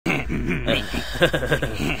Hey,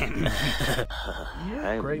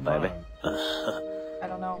 Great baby. mind. I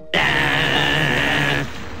don't know.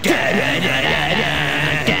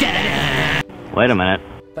 Wait a minute.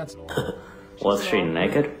 That's Was she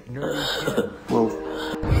naked? nerdy kid. Well,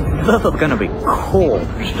 this is gonna be cool.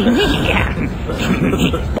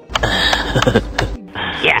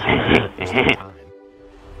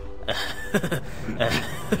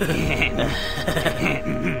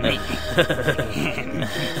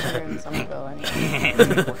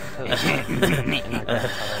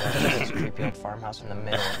 Creepy old farmhouse in the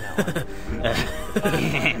middle of nowhere.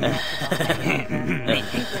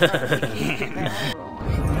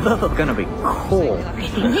 This is gonna be cool.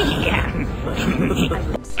 Yeah,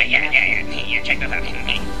 check this out.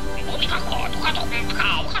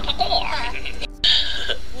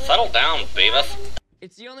 Settle down, Beavis.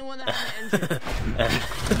 It's the only one that has an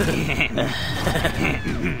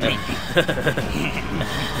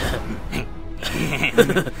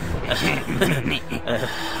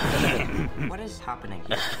engine. What is happening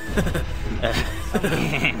here?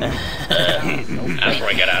 After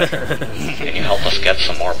I get out of here, can you help us get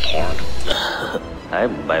some more porn? Hey,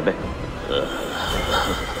 baby.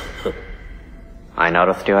 I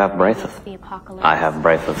noticed you have braces. The apocalypse. I have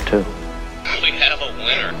braces too. We have a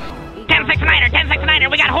winner. 1069er, 1069er,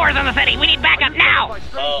 we got whores in the city. We need backup now.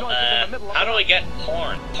 Well, how do we get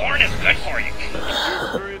porn? Porn is good for you.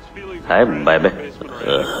 Hey, baby.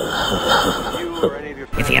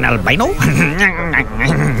 Is he an albino?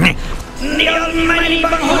 The almighty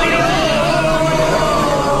bunghole.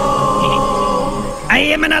 I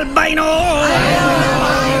am an albino.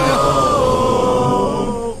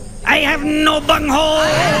 I have no bunghole.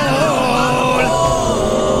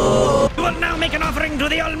 You will now make an offering to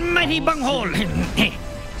the almighty bunghole.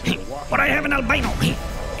 For I have an albino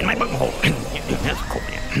in my bunghole. That's cool.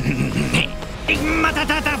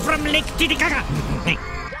 Matatata from Lake Titicaca.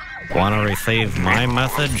 Want to receive my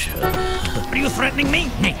message? Are you threatening me?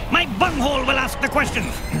 My bunghole will ask the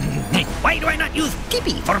questions. Why do I not use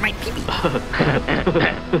pee-pee for my pee-pee?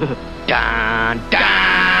 Dun,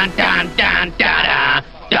 dun, dun, dun, da, da,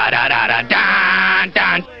 da, da, da, dun,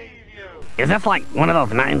 dun. Is this like one of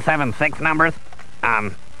those 976 numbers?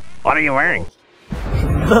 What are you wearing?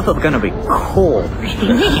 This is gonna be cool.